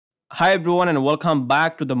Hi everyone and welcome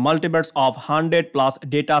back to the Multiverse of 100 plus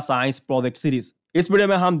data science project series. इस video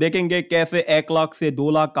में हम देखेंगे कैसे 1 लाख से 2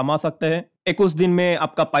 लाख कमा सकते हैं। एक कुछ दिन में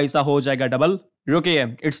आपका पैसा हो जाएगा डबल। रुकिए,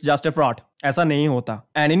 इट्स जस्ट ए फ्रॉड, ऐसा नहीं होता।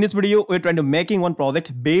 And in this video we trying to making one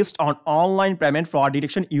project based on online payment fraud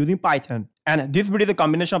detection using Python. And this video is a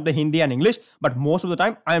combination of the Hindi and English, but most of the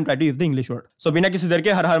time I am trying to use the English word. So बिना किसी देर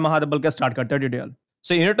के हर हर महादेव बोल के start करते हैं tutorial.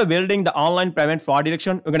 So in order to building the online payment fraud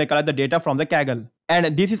detection, we're going to collect the data from the Kaggle.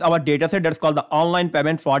 And this is our data set that's called the online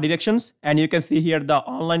payment fraud detections. And you can see here the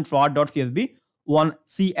online fraud.csv, one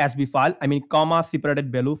CSV file, comma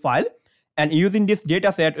separated value file. And using this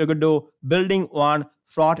data set, we're going to building one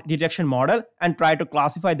fraud detection model and try to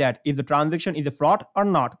classify that if the transaction is a fraud or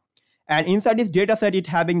not. And inside this data set, it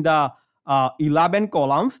having the 11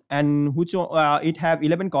 columns, and which it have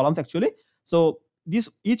 11 columns actually. So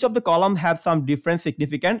each of the columns have some different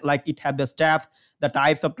significant, like it have the steps, the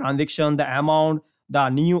types of transaction, the amount, the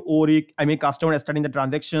new ORIC, customer starting the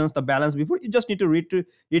transactions, the balance before. You just need to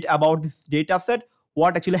read about this data set,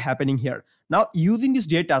 what actually happening here. Now using this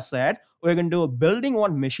data set, we're going to building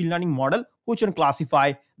one machine learning model which can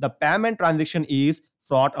classify the payment transaction is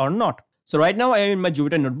fraud or not. So right now I am in my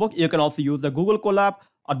Jupyter notebook. You can also use the Google Colab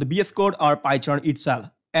or the VS Code or Python itself.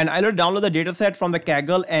 And I already download the dataset from the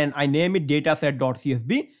Kaggle and I name it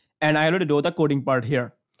dataset.csv, and I already do the coding part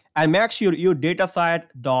here. And make sure your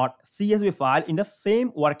dataset.csv file in the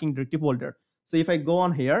same working directory folder. So if I go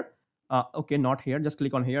on here, okay, not here, just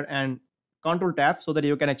click on here and Control tab so that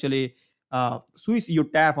you can actually switch your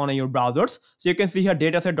tab on your browsers. So you can see here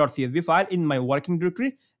dataset.csv file in my working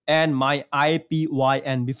directory and my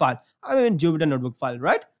IPYNB file. I'm in Jupyter notebook file,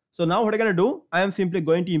 right? So now what I'm going to do, I am simply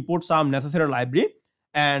going to import some necessary library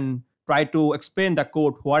and try to explain the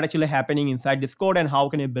code, what actually happening inside this code and how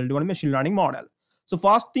can you build one machine learning model. So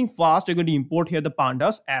first thing first, you're going to import here the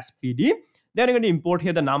pandas as PD. Then you're going to import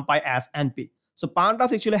here the numpy as NP. So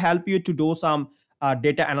pandas actually help you to do some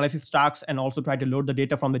data analysis tasks and also try to load the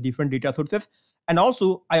data from the different data sources. And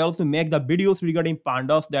also I also make the videos regarding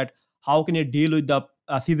pandas, that how can you deal with the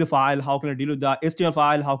CSV file, how can you deal with the HTML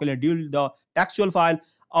file, how can you deal with the textual file,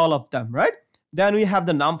 all of them, right? Then we have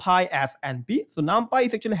the numpy as NP. So numpy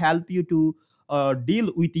is actually help you to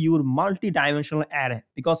deal with your multi-dimensional array,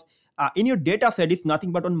 because in your data set is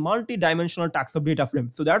nothing but one multi-dimensional types of data frame.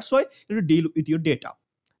 So that's why you need to deal with your data.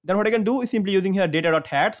 Then what I can do is simply using here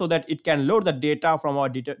data.hat so that it can load the data from our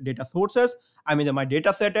data sources, my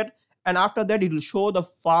data set, and after that it will show the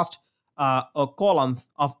first columns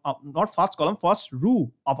of not first column, first row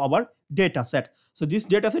of our data set. So this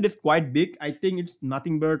data set is quite big. I think it's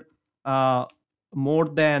nothing but more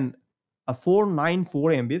than a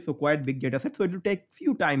 494 MB, so quite big data set. So it will take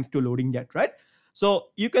few times to loading that, right? So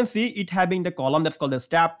you can see it having the column that's called the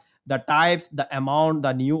step, the types, the amount,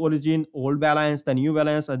 the new origin, old balance, the new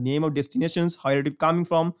balance, the name of destinations, how it is coming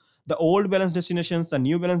from, the old balance destinations, the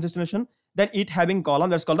new balance destination. Then it having column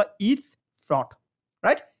that's called the is fraud,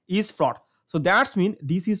 right? Is fraud. So that's mean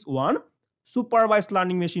this is one supervised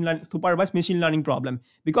machine learning problem,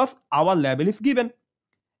 because our label is given.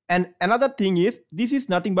 And another thing is, this is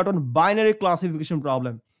nothing but one binary classification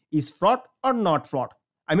problem. Is fraud or not fraud?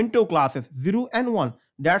 Two classes, 0 and 1.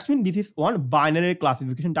 That's mean this is one binary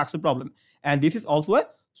classification tax problem. And this is also a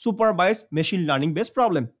supervised machine learning based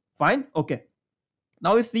problem. Fine. Okay.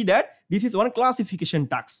 Now we see that this is one classification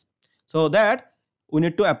tax. So that we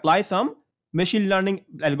need to apply some machine learning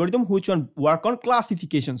algorithm which one work on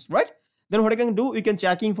classifications, right? Then what I can do, we can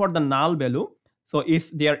checking for the null value. So is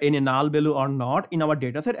there any null value or not in our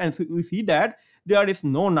data set? And so we see that there is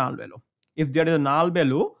no null value. If there is a null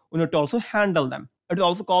value, we need to also handle them. It is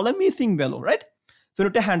also called a missing value, right? So we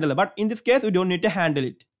need to handle it. But in this case, we don't need to handle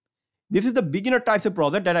it. This is the beginner types of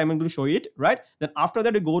project that I'm going to show it, right? Then after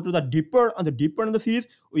that, we go to the deeper in the series.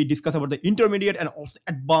 We discuss about the intermediate and also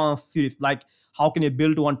advanced series, like how can you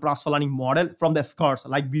build one transfer learning model from the scars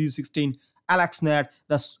like BU16, AlexNet,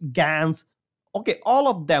 the GANs. Okay, all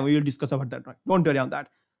of them we will discuss about that, right? Don't worry on that.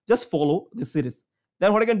 Just follow this series.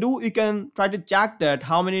 Then what I can do, you can try to check that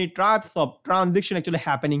how many types of transaction actually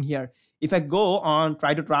happening here. If I go on,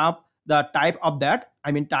 try to trap the type of that,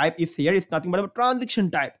 type is here, it's nothing but a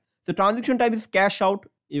transaction type. So transaction type is cash out.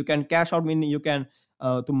 You can cash out mean you can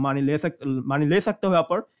तुम money ले सकते हो यहाँ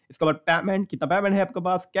पर. इसके बाद payment, कितना payment है आपके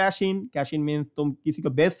पास. कैश इन मीन्स तुम किसी को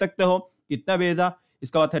भेज सकते हो, कितना भेजा.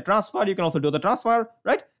 इसके बाद है transfer, you can also do the transfer,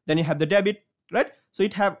 right? Then you have the debit, right? So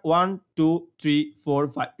it have 1, 2, 3, 4,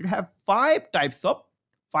 5. It have five types of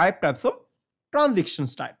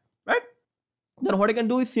transactions type, right? Then what I can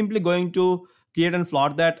do is simply going to create and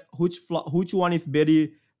plot that which one is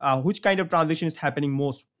very which kind of transaction is happening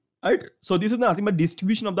most, right? So this is nothing but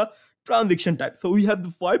distribution of the transaction type. So we have the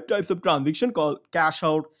 5 types of transaction called cash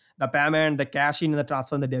out, the payment, the cash in, and the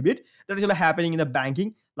transfer, and the debit. That is actually happening in the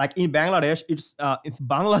banking. Like in Bangladesh, it's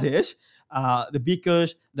Bangladesh, the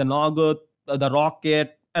Bkash, the Nagad, the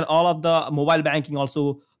Rocket, and all of the mobile banking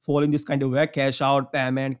also fall in this kind of way: cash out,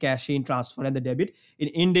 payment, cash in, transfer, and the debit. In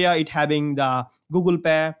India, it having the Google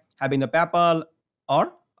Pay, having the PayPal,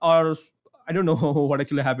 or I don't know what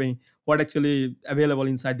actually happening, what actually available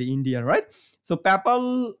inside the India, right? So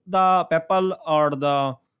PayPal or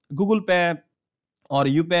the Google Pay or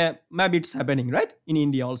UPay, maybe it's happening right in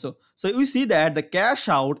India also. So you see that the cash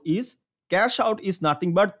out is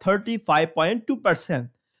nothing but 35.2%.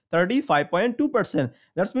 35.2%.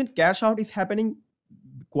 That means cash out is happening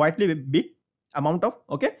quietly big amount of,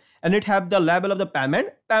 okay. And it have the level of the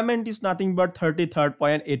payment is nothing but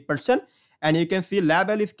 33.8%. And you can see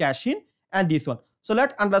label is cash in, and this one. So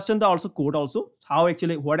let's understand the also code also, how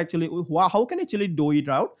actually what actually how can actually do it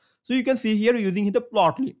out. So you can see here using the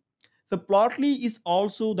plotly. So plotly is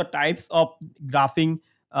also the types of graphing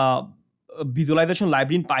visualization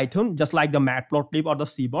library in Python, just like the matplotlib or the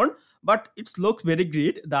seaborn. But it looks very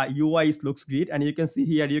great, the UI looks great, and you can see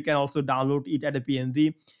here you can also download it at a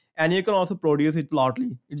PNG, and you can also produce it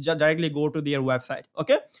plotly. It just directly go to their website,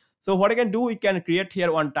 okay. So what I can do, we can create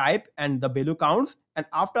here one type and the value counts, and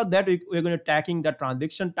after that we're going to tagging the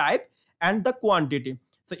transaction type and the quantity.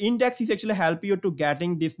 So index is actually help you to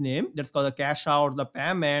getting this name, that's called the cash out, the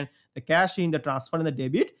payment, the cash in, the transfer, and the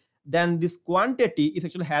debit. Then this quantity is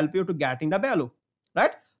actually help you to getting the value,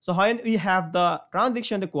 right? So when we have the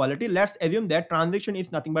transaction, the quality, let's assume that transaction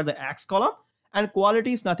is nothing but the X column and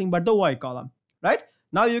quality is nothing but the Y column, right?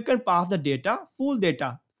 Now you can pass the data, full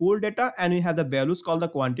data, and we have the values called the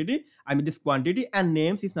quantity. I mean this quantity, and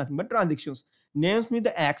names is nothing but transactions. Names mean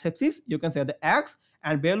the X-axis, you can say the X,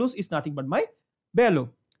 and values is nothing but my value.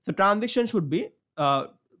 So transaction should be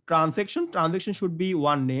transaction should be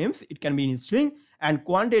one names, it can be in string, and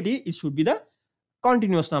quantity it should be the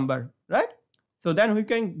continuous number, right? So then we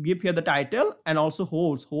can give here the title, and also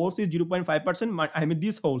holds is 0.5%. I mean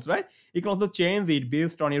these holds, right? You can also change it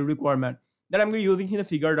based on your requirement. Then I'm going to using here the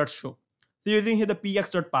figure.show. So using here the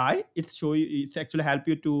px.py, it's actually help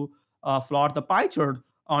you to plot the pie chart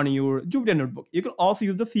on your Jupyter notebook. You can also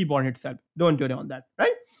use the seaborn itself, don't worry on that,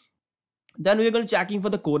 right? Then we're going to checking for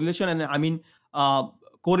the correlation, and I mean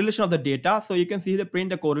correlation of the data. So you can see the print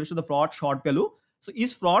the correlation of the float short value. So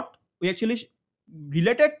is float, we actually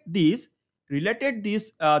related this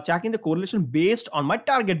checking the correlation based on my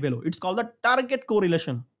target value. It's called the target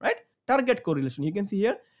correlation, right? Target correlation, you can see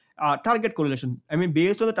here target correlation, I mean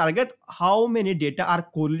based on the target, how many data are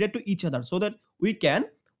correlated to each other, so that we can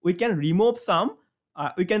remove some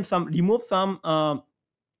we can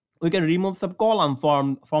remove some column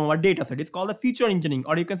from our data set. It's called the feature engineering,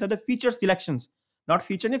 or you can say the feature selections, not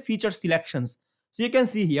feature selections. So you can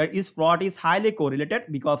see here is fraud is highly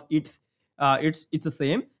correlated because it's the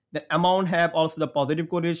same. The amount have also the positive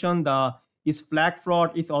correlation. The is flag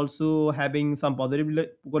fraud is also having some positive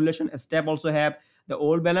correlation. A step also have the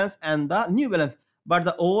old balance and the new balance, but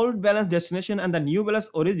the old balance destination and the new balance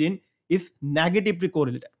origin is negatively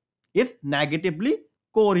correlated. Is negatively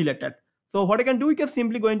correlated. So what I can do, we can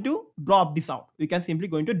simply going to drop this out. We can simply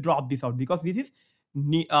going to drop this out because this is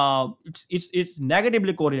it's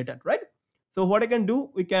negatively correlated, right? So what I can do,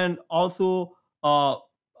 we can also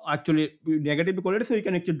actually negatively correlated, so you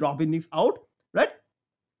can actually drop in this out, right?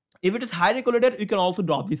 If it is highly correlated, you can also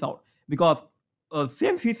drop this out because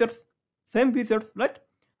same features, right?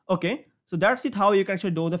 Okay, so that's it, how you can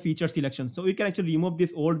actually do the feature selection. So you can actually remove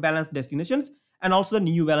this old balance destinations and also the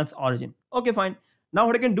new balance origin. Okay, fine. Now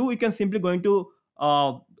what I can do, we can simply going to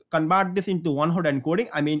convert this into one hot encoding.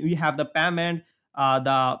 I mean we have the payment,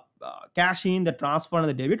 the cash in, the transfer, and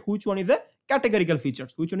the debit. Which one is the categorical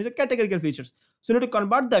features? So you need to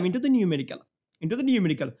convert them into the numerical.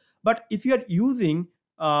 But if you are using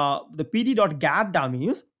the pd.get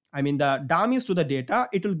dummies, I mean the dummies to the data,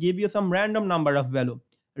 it will give you some random number of value.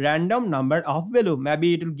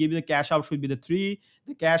 Maybe it will give you the cash out should be the 3,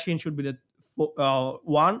 the cash in should be the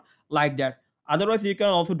 1, like that. Otherwise you can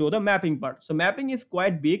also do the mapping part. So mapping is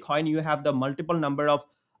quite big when you have the multiple number of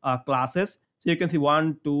classes. So you can see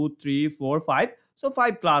 1 2 3 4 5, so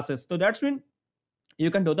 5 classes. So that's when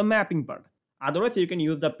you can do the mapping part. Otherwise you can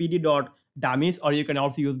use the pd.dummies, or you can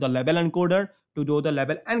also use the label encoder to do the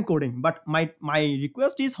label encoding. But my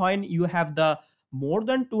request is, when you have the more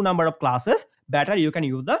than 2 number of classes, better you can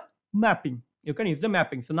use the mapping.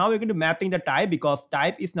 So now we're going to mapping the type, because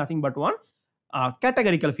type is nothing but one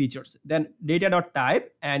categorical features. Then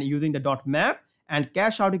data.type, and using the dot map, and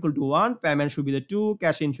cash out equal to 1, payment should be the 2,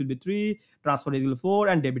 cash in should be 3, transfer equal to 4,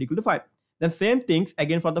 and debit equal to 5. Then same things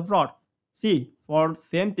again for the fraud. See, for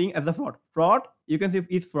same thing as the fraud, you can see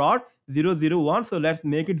is fraud 001. So let's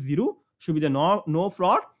make it 0 should be the no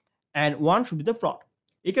fraud, and 1 should be the fraud.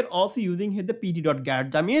 You can also using here the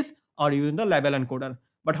pt.get dummies or using the label encoder.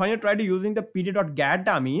 But when you try to using the pt.get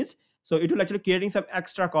dummies, so it will actually creating some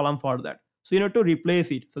extra column for that. So you need to replace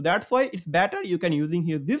it. So that's why it's better you can using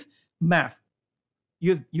here this map.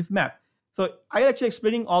 Use map. So I actually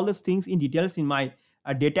explaining all these things in details in my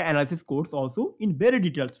data analysis course also in very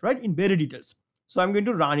details, right? In very details. So I'm going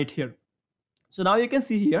to run it here. So now you can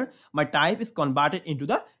see here, my type is converted into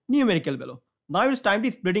the numerical value. Now it's time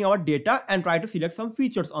to splitting our data and try to select some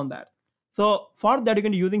features on that. So for that, you're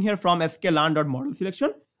going to using here from sklearn.model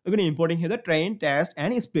selection, you're going to importing here the train, test,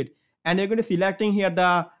 and split. And you're going to selecting here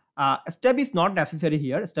the step is not necessary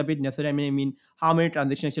here. Step is necessary. I mean how many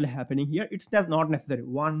transactions actually happening here. It's not necessary.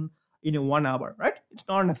 One in a 1 hour, right? It's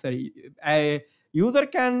not necessary. A user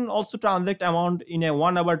can also transact amount in a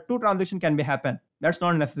 1 hour. 2 transaction can be happen. That's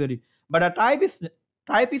not necessary. But a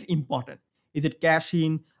type is important. Is it cash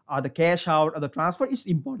in or the cash out or the transfer? It's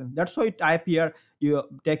important. That's why type here you're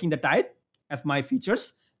taking the type as my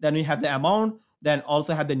features. Then we have the amount. Then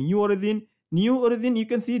also have the new origin. New origin, you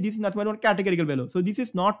can see this is not my categorical value. So this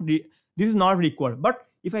is not required. But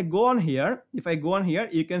if I go on here,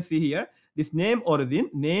 you can see here this name origin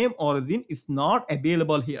is not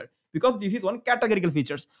available here because this is one categorical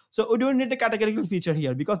features. So we don't need the categorical feature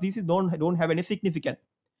here because this is don't have any significant.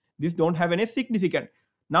 This don't have any significant.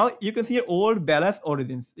 Now you can see here old balance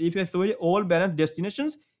origins. If I show you old balance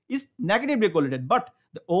destinations is negatively correlated, but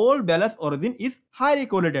the old balance origin is highly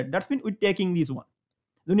correlated. That's mean we're taking this one.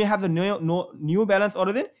 Then you have the new balance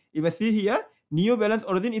origin. If I see here, new balance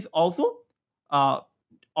origin is also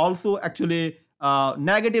actually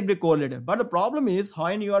negatively correlated. But the problem is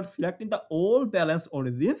when you are selecting the old balance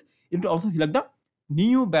origins, you need to also select the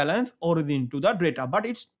new balance origin to the data. But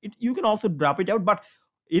you can also drop it out, but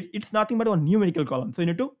it's nothing but a numerical column. So you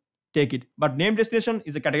need to take it. But name destination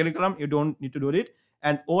is a category column. You don't need to do it.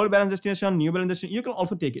 And old balance destination, new balance destination, you can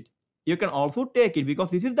also take it. You can also take it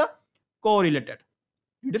because this is the correlated.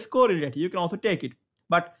 It is correlated. You can also take it.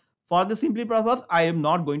 But for the simple purpose, I am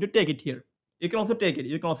not going to take it here. You can also take it.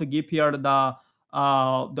 You can also give here the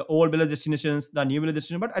old balance destinations, the new balance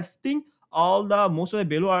destination. But I think most of the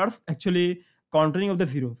value are actually containing of the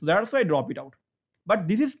zero. So that's why I drop it out. But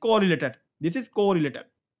this is correlated. This is correlated.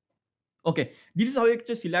 Okay, this is how you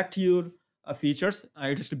actually select your features.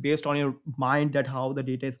 It's based on your mind that how the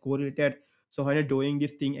data is correlated. So when you're doing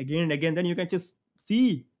this thing again and again, then you can just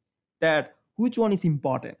see that which one is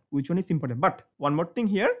important, But one more thing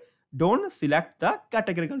here, don't select the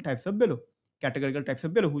categorical types of value.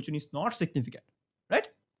 Which one is not significant, right?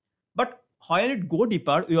 But when you go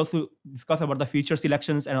deeper, we also discuss about the feature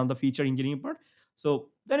selections and on the feature engineering part. So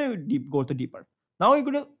then you go to deeper. Now you're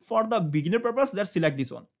going to, for the beginner purpose, let's select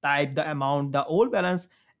this one. Type, the amount, the old balance,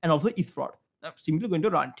 and also is fraud. I'm simply going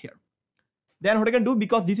to run it here. Then what I can do,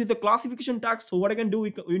 because this is a classification tag, so what I can do,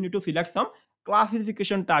 we need to select some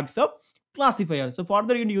classification types of classifier. So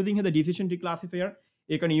further, you're using here the decision tree classifier.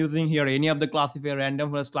 You can using here any of the classifier,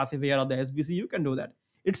 random forest classifier or the SBC. You can do that.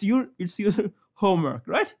 It's your homework,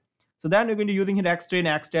 right? So then we're going to using here x train,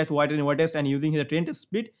 x test, y train, y test, and using here train test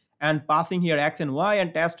split and passing here x and y,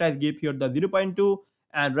 and test type give here the 0.2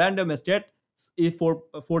 and random state is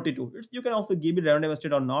 42. You can also give it random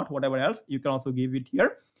state or not, whatever else you can also give it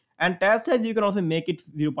here. And test type you can also make it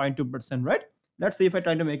 0.2%, right? Let's say if I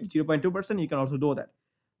try to make it 0.2%, you can also do that.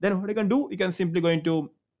 Then what you can do, you can simply going to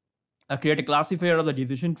create a classifier of the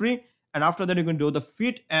decision tree, and after that you can do the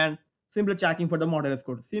fit and simply checking for the model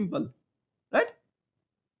score. Simple, right?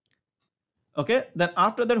 Okay, then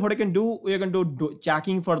after that what I can do, we are going to do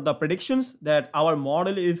checking for the predictions that our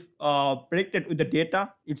model is predicted with the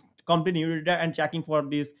data. It's complete new data, and checking for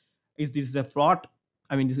this, is this a fraud?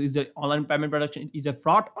 I mean, this is the online payment production is a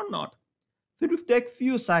fraud or not. So it will take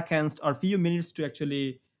few seconds or few minutes to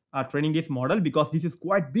actually training this model, because this is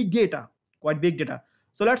quite big data.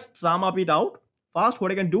 So let's sum up it out. First,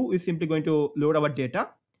 what I can do is simply going to load our data,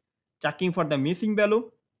 checking for the missing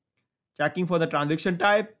value, checking for the transaction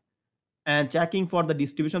type, and checking for the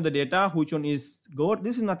distribution of the data, which one is good.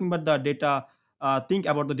 This is nothing but the data. Think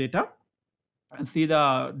about the data and see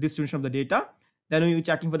the distribution of the data. Then we're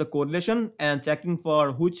checking for the correlation and checking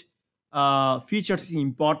for which features is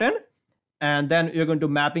important. And then we're going to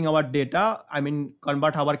mapping our data. I mean,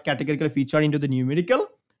 convert our categorical feature into the numerical,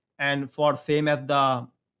 and for same as the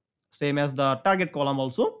target column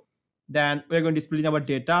also. Then we're going to split our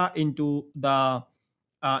data into the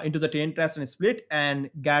train, test, and split, and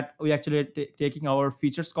we actually taking our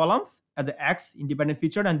features columns at the x independent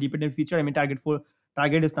feature and dependent feature. I mean target for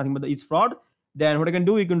target is nothing but the is fraud. Then what I can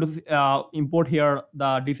do, you can do import here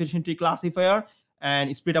the decision tree classifier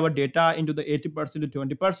and split our data into the 80% to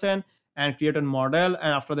 20% and create a model,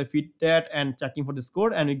 and after they fit that and checking for the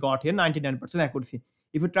score, and we got here 99% accuracy.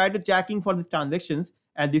 If you try to checking for these transactions,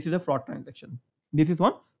 and this is a fraud transaction, this is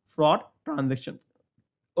one fraud transaction.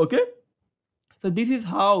 Okay, so this is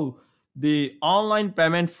how the online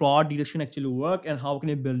payment fraud detection actually work, and how can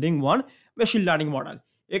you building one machine learning model.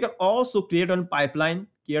 You can also create one pipeline,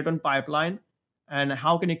 and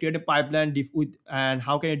how can you create a pipeline with, and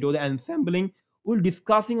how can you do the ensembling. We'll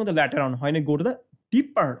discussing on the later on when you go to the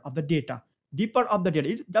deeper of the data. Deeper of the data,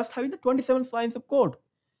 it's just having the 27 lines of code.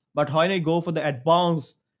 But when I go for the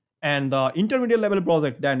advanced and the intermediate level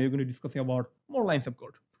project, then you're going to discussing about more lines of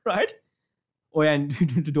code, right? Oh, and you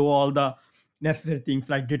need to do all the necessary things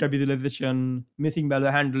like data visualization, missing value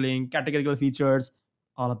handling, categorical features,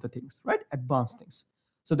 all of the things, right? Advanced things.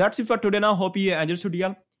 So that's it for today. Now, hope you enjoyed the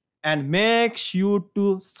tutorial, and make sure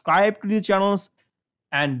to subscribe to the channels,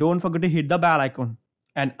 and don't forget to hit the bell icon.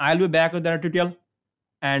 And I'll be back with another tutorial.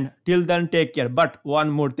 And till then, take care. But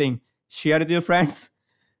one more thing, share with your friends,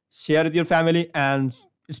 share with your family, and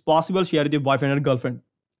it's possible share with your boyfriend or girlfriend.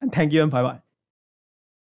 And thank you, and bye bye.